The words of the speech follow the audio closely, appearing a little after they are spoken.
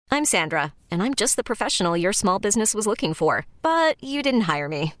I'm Sandra, and I'm just the professional your small business was looking for. But you didn't hire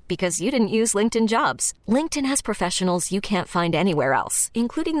me because you didn't use LinkedIn Jobs. LinkedIn has professionals you can't find anywhere else,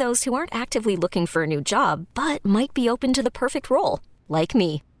 including those who aren't actively looking for a new job, but might be open to the perfect role, like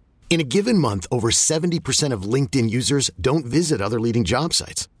me. In a given month, over 70% of LinkedIn users don't visit other leading job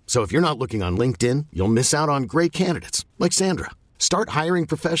sites. So if you're not looking on LinkedIn, you'll miss out on great candidates like Sandra. Start hiring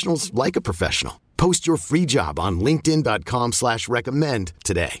professionals like a professional. Post your free job on linkedin.com/recommend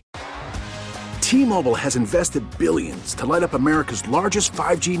today. T-Mobile has invested billions to light up America's largest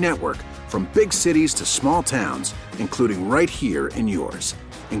 5G network, from big cities to small towns, including right here in yours.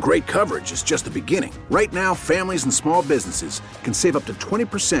 And great coverage is just the beginning. Right now, families and small businesses can save up to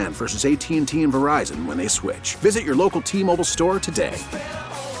 20% versus AT&T and Verizon when they switch. Visit your local T-Mobile store today.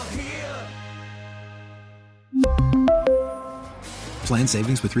 Plan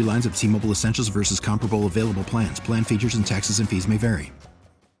savings with 3 lines of T-Mobile Essentials versus comparable available plans. Plan features and taxes and fees may vary.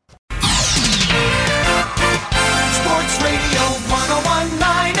 Sports Radio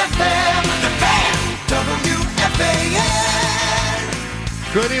 101.9 FM, The Fan, WFAN.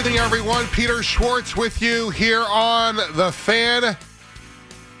 Good evening, everyone. Peter Schwartz with you here on The Fan.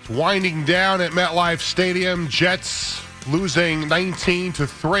 It's winding down at MetLife Stadium. Jets losing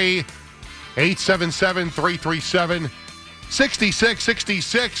 19-3.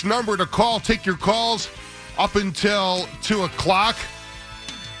 877-337-6666. Number to call. Take your calls up until 2 o'clock.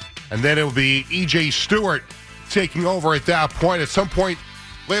 And then it will be E.J. Stewart taking over at that point. At some point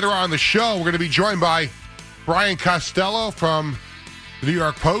later on the show, we're going to be joined by Brian Costello from the New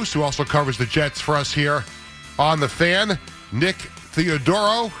York Post, who also covers the Jets for us here on The Fan. Nick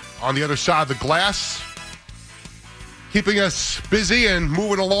Theodoro on the other side of the glass, keeping us busy and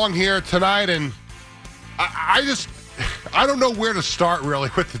moving along here tonight. And I don't know where to start really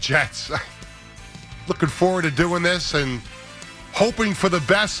with the Jets. Looking forward to doing this and hoping for the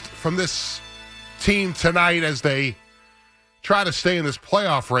best from this team tonight as they try to stay in this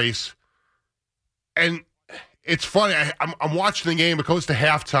playoff race. And it's funny, I'm watching the game. It goes to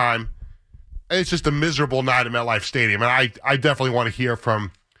halftime, and it's just a miserable night at MetLife Stadium. And I definitely want to hear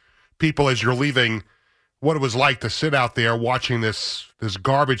from people as you're leaving what it was like to sit out there watching this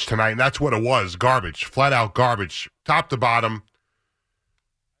garbage tonight. And that's what it was, garbage, flat out garbage, top to bottom.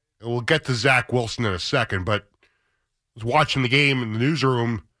 And we'll get to Zach Wilson in a second, but I was watching the game in the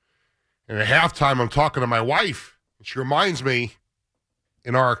newsroom, and at halftime I'm talking to my wife, and she reminds me,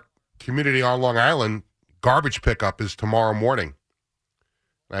 in our community on Long Island, garbage pickup is tomorrow morning.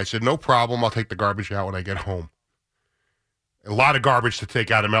 And I said, no problem, I'll take the garbage out when I get home. A lot of garbage to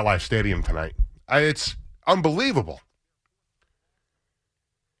take out of MetLife Stadium tonight. It's unbelievable.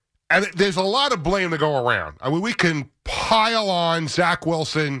 And there's a lot of blame to go around. I mean, we can pile on Zach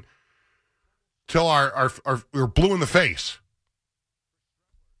Wilson till we're blue in the face.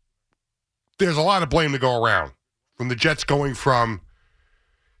 There's a lot of blame to go around. From the Jets going from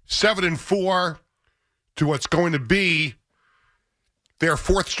 7-4 to what's going to be their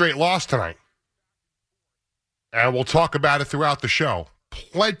 4th straight loss tonight. And we'll talk about it throughout the show.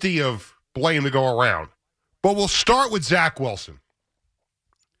 Plenty of blame to go around. But we'll start with Zach Wilson.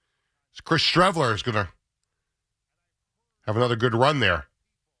 Chris Streveler is going to have another good run there.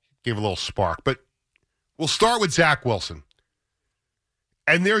 Gave a little spark. But we'll start with Zach Wilson.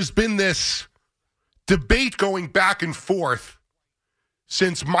 And there's been this debate going back and forth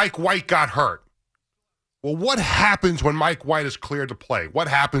since Mike White got hurt. Well, what happens when Mike White is cleared to play? What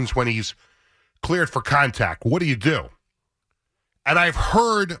happens when he's cleared for contact? What do you do? And I've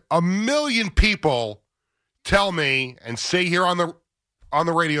heard a million people tell me and say here on the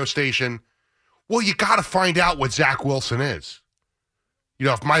radio station, well, you got to find out what Zach Wilson is. You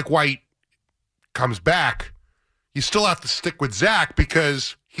know, if Mike White comes back, you still have to stick with Zach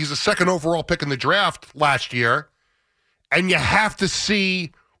because he's the 2nd overall pick in the draft last year, and you have to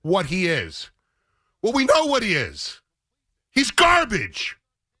see what he is. Well, we know what he is. He's garbage.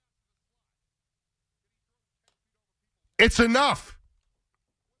 It's enough.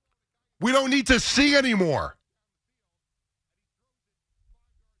 We don't need to see anymore.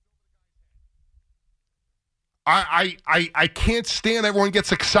 I can't stand everyone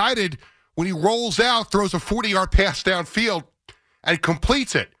gets excited when he rolls out, throws a 40-yard pass downfield, and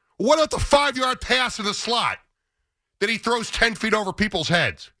completes it. What about the 5-yard pass in the slot that he throws 10 feet over people's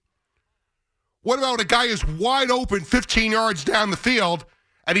heads? What about when a guy is wide open 15 yards down the field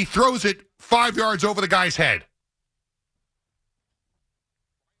and he throws it 5 yards over the guy's head?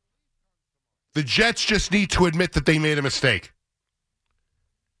 The Jets just need to admit that they made a mistake.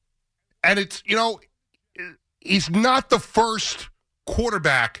 And it's, you know, he's not the first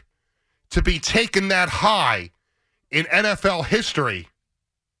quarterback to be taken that high in NFL history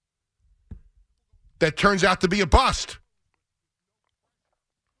that turns out to be a bust.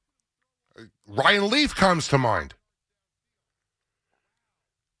 Ryan Leaf comes to mind.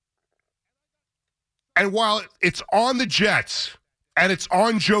 And while it's on the Jets and it's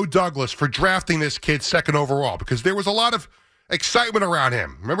on Joe Douglas for drafting this kid second overall, because there was a lot of excitement around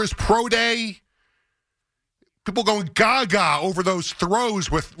him. Remember his pro day? People going gaga over those throws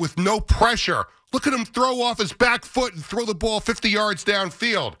with no pressure. Look at him throw off his back foot and throw the ball 50 yards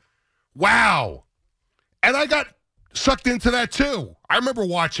downfield. Wow. And I got sucked into that too. I remember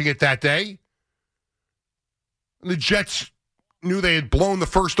watching it that day. The Jets knew they had blown the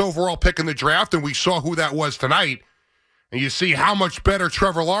first overall pick in the draft, and we saw who that was tonight. And you see how much better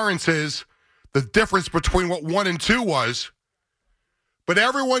Trevor Lawrence is, the difference between what 1 and 2 was. But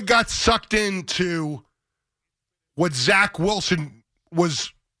everyone got sucked into what Zach Wilson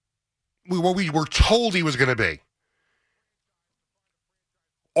was, what we were told he was going to be.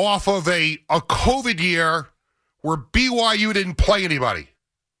 Off of a COVID year where BYU didn't play anybody.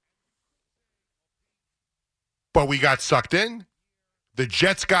 But we got sucked in. The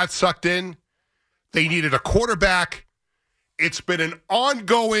Jets got sucked in. They needed a quarterback. It's been an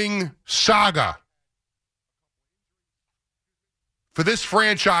ongoing saga for this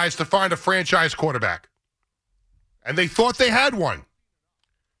franchise to find a franchise quarterback. And they thought they had one.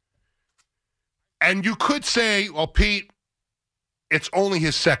 And you could say, well, Pete, it's only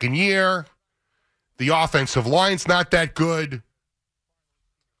his second year. The offensive line's not that good.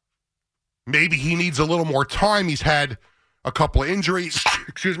 Maybe he needs a little more time. He's had a couple of injuries.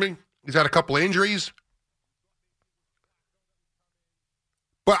 Excuse me. He's had a couple of injuries.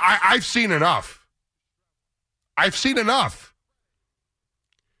 But I've seen enough. I've seen enough.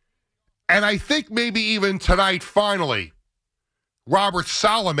 And I think maybe even tonight, finally, Robert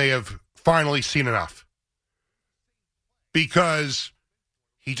Saleh may have finally seen enough. Because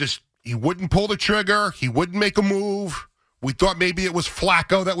he wouldn't pull the trigger. He wouldn't make a move. We thought maybe it was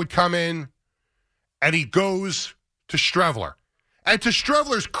Flacco that would come in. And he goes to Streveler. And to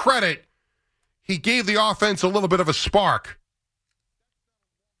Streveler's credit, he gave the offense a little bit of a spark.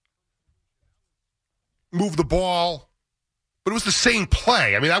 Moved the ball. But it was the same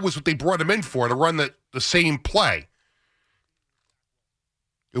play. I mean, that was what they brought him in for, to run the same play.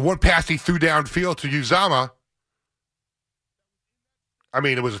 The one pass he threw downfield to Uzama, I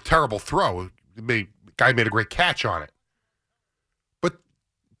mean, it was a terrible throw. The guy made a great catch on it. But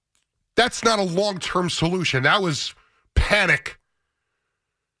that's not a long-term solution. That was panic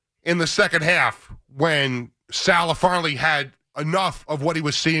in the second half when Saleh finally had enough of what he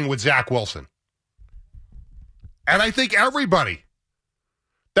was seeing with Zach Wilson. And I think everybody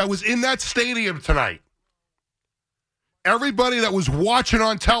that was in that stadium tonight, everybody that was watching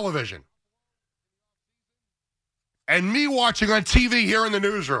on television, and me watching on TV here in the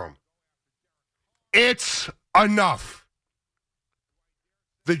newsroom, it's enough.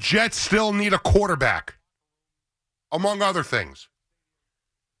 The Jets still need a quarterback, among other things.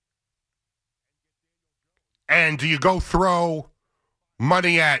 And do you go throw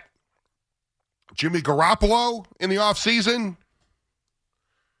money at Jimmy Garoppolo in the offseason?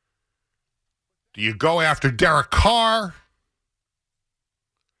 Do you go after Derek Carr?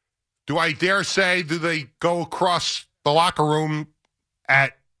 Do I dare say, do they go across the locker room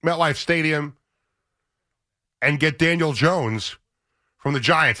at MetLife Stadium and get Daniel Jones from the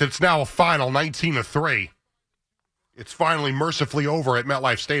Giants? It's now a final 19-3. It's finally mercifully over at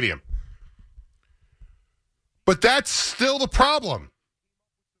MetLife Stadium. But that's still the problem.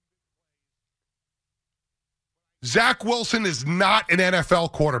 Zach Wilson is not an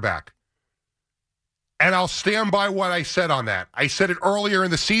NFL quarterback. And I'll stand by what I said on that. I said it earlier in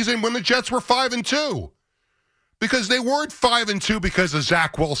the season when the Jets were 5-2. Because they weren't 5-2 because of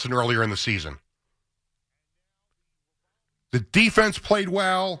Zach Wilson earlier in the season. The defense played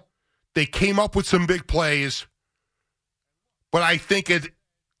well. They came up with some big plays. But I think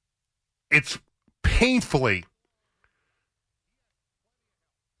it's painfully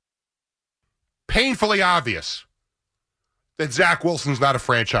obvious that Zach Wilson's not a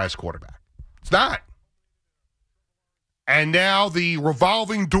franchise quarterback. It's not. And now the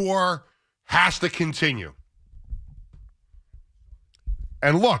revolving door has to continue.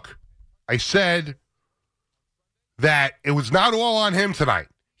 And look, I said that it was not all on him tonight.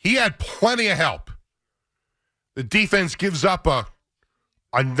 He had plenty of help. The defense gives up a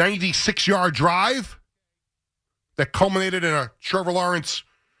 96-yard drive that culminated in a Trevor Lawrence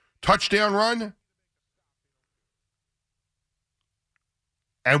touchdown run.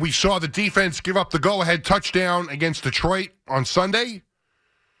 And we saw the defense give up the go-ahead touchdown against Detroit on Sunday.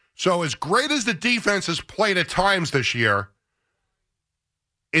 So as great as the defense has played at times this year,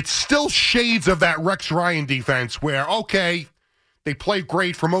 it's still shades of that Rex Ryan defense where, okay, they play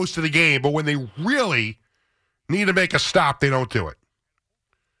great for most of the game, but when they really need to make a stop, they don't do it.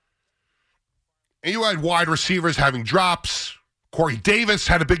 And you had wide receivers having drops. Corey Davis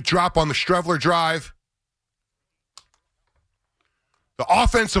had a big drop on the Streveler drive. The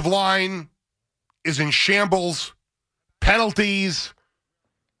offensive line is in shambles, penalties,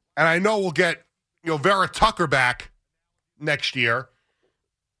 and I know we'll get Vera Tucker back next year,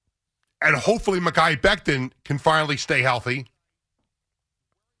 and hopefully Mekhi Becton can finally stay healthy.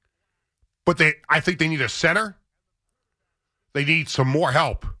 But I think they need a center. They need some more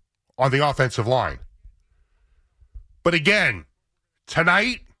help on the offensive line. But again,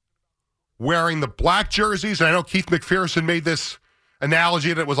 tonight, wearing the black jerseys, and I know Keith McPherson made this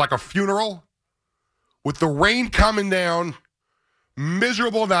analogy that it was like a funeral. With the rain coming down,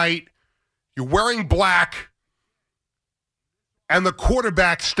 miserable night, you're wearing black, and the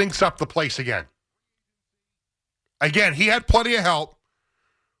quarterback stinks up the place again. Again, he had plenty of help,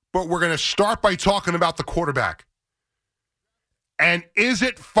 but we're going to start by talking about the quarterback. And is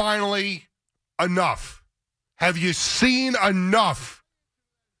it finally enough? Have you seen enough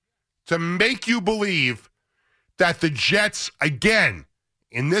to make you believe that the Jets, again,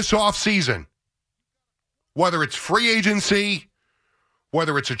 in this offseason, whether it's free agency,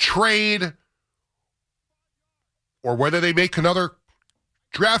 whether it's a trade, or whether they make another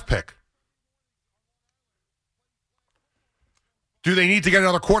draft pick, do they need to get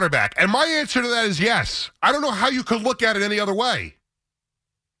another quarterback? And my answer to that is yes. I don't know how you could look at it any other way.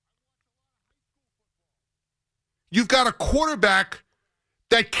 You've got a quarterback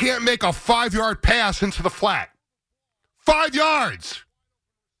that can't make a 5-yard pass into the flat. 5 yards.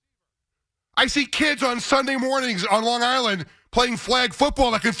 I see kids on Sunday mornings on Long Island playing flag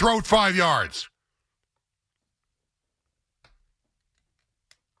football that can throw it 5 yards.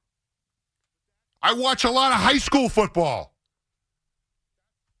 I watch a lot of high school football.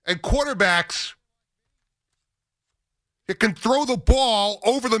 And quarterbacks that can throw the ball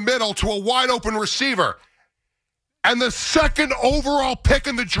over the middle to a wide open receiver. And the second overall pick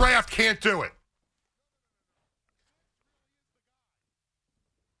in the draft can't do it.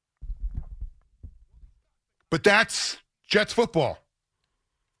 But that's Jets football.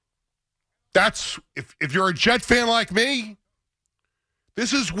 That's, if you're a Jet fan like me,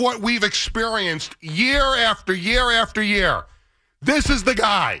 this is what we've experienced year after year after year. This is the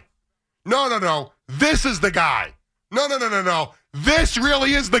guy. No. This is the guy. No. This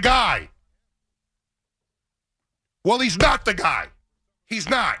really is the guy. Well, he's not the guy. He's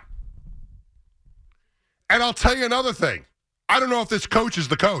not. And I'll tell you another thing. I don't know if this coach is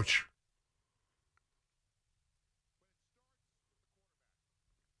the coach.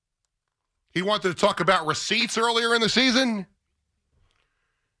 He wanted to talk about receipts earlier in the season.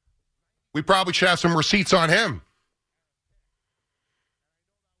 We probably should have some receipts on him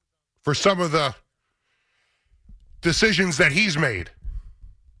for some of the decisions that he's made.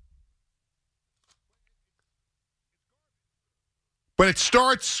 But it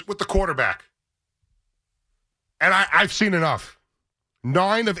starts with the quarterback. And I've seen enough.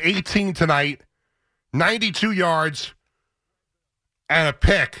 9 of 18 tonight, 92 yards, and a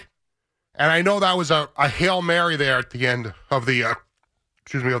pick. And I know that was a Hail Mary there at the end of the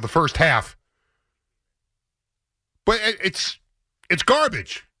of the first half. But it's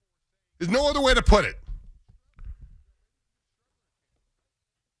garbage. There's no other way to put it.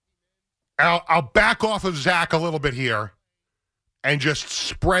 I'll back off of Zach a little bit here and just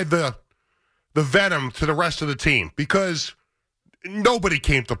spread the venom to the rest of the team because nobody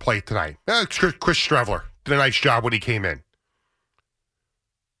came to play tonight. Chris Streveler did a nice job when he came in.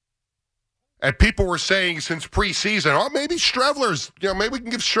 And people were saying since preseason, maybe Streveler's, maybe we can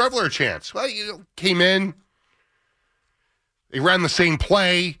give Streveler a chance. Well, came in. They ran the same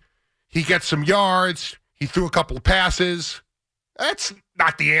play. He gets some yards. He threw a couple of passes. That's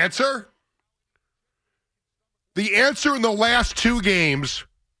not the answer. The answer in the last 2 games,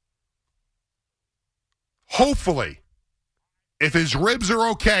 hopefully, if his ribs are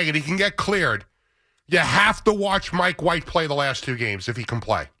okay and he can get cleared, you have to watch Mike White play the last 2 games if he can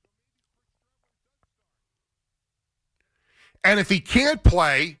play. And if he can't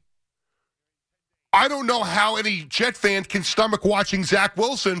play, I don't know how any Jet fan can stomach watching Zach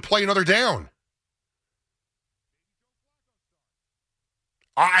Wilson play another down.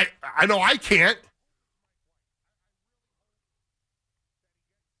 I know I can't.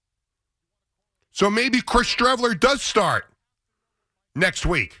 So maybe Chris Streveler does start next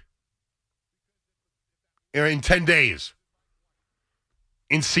week. In 10 days.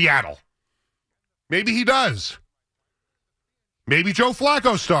 In Seattle. Maybe he does. Maybe Joe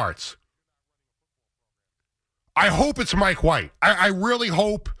Flacco starts. I hope it's Mike White. I really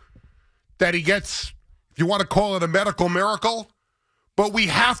hope that he gets, if you want to call it a medical miracle, but we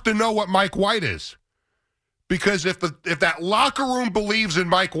have to know what Mike White is. Because if that locker room believes in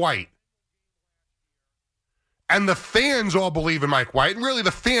Mike White, and the fans all believe in Mike White, and really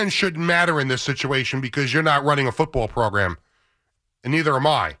the fans shouldn't matter in this situation because you're not running a football program, and neither am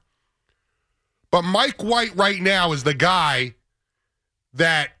I. But Mike White right now is the guy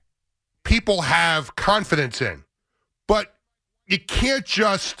that people have confidence in. But you can't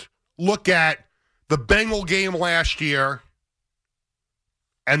just look at the Bengal game last year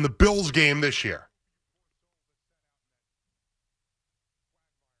and the Bills game this year.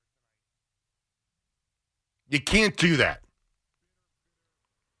 You can't do that.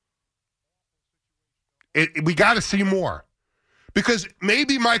 We got to see more. Because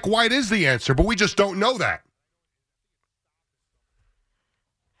maybe Mike White is the answer, but we just don't know that.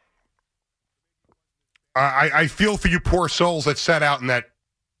 I feel for you poor souls that sat out in that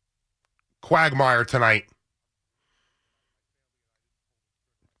quagmire tonight.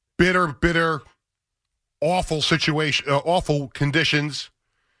 Bitter, awful situation, awful conditions.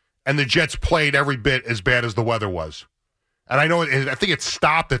 And the Jets played every bit as bad as the weather was. And I know I think it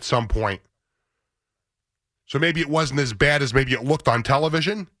stopped at some point. So maybe it wasn't as bad as maybe it looked on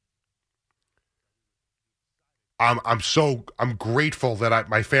television. I'm grateful that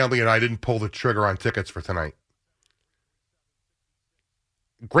my family and I didn't pull the trigger on tickets for tonight.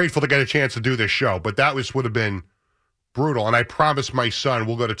 Grateful to get a chance to do this show, but that would have been brutal. And I promised my son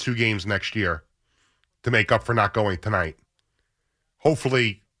we'll go to 2 games next year to make up for not going tonight.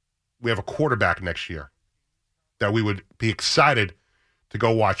 Hopefully, we have a quarterback next year that we would be excited to go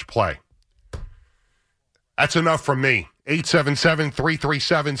watch play. That's enough from me.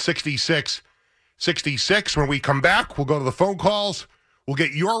 877-337-6666. When we come back, we'll go to the phone calls. We'll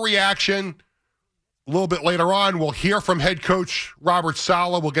get your reaction. A little bit later on, we'll hear from head coach Robert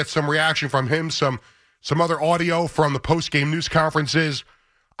Saleh. We'll get some reaction from him, some other audio from the post-game news conferences.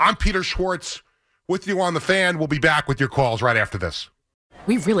 I'm Peter Schwartz with you on The Fan. We'll be back with your calls right after this.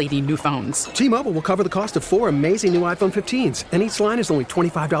 We really need new phones. T-Mobile will cover the cost of 4 amazing new iPhone 15s, and each line is only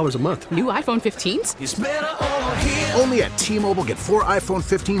 $25 a month. New iPhone 15s? It's better over here. Only at T-Mobile, get 4 iPhone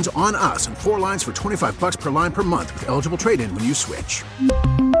 15s on us and 4 lines for $25 per line per month with eligible trade-in when you switch.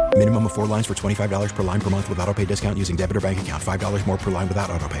 Minimum of 4 lines for $25 per line per month with autopay discount using debit or bank account. $5 more per line without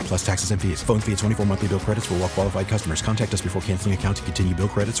autopay, plus taxes and fees. Phone fee at 24 monthly bill credits for well-qualified customers. Contact us before canceling account to continue bill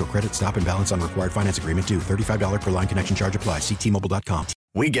credits or credit stop and balance on required finance agreement due. $35 per line connection charge applies. See T-Mobile.com.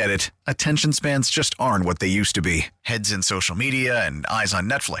 We get it. Attention spans just aren't what they used to be. Heads in social media and eyes on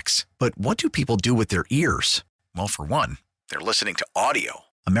Netflix. But what do people do with their ears? Well, for one, they're listening to audio.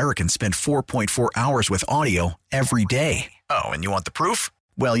 Americans spend 4.4 hours with audio every day. Oh, and you want the proof?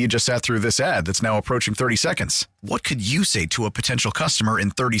 Well, you just sat through this ad that's now approaching 30 seconds. What could you say to a potential customer in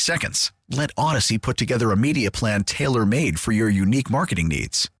 30 seconds? Let Odyssey put together a media plan tailor-made for your unique marketing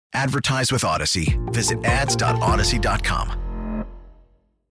needs. Advertise with Odyssey. Visit ads.odyssey.com.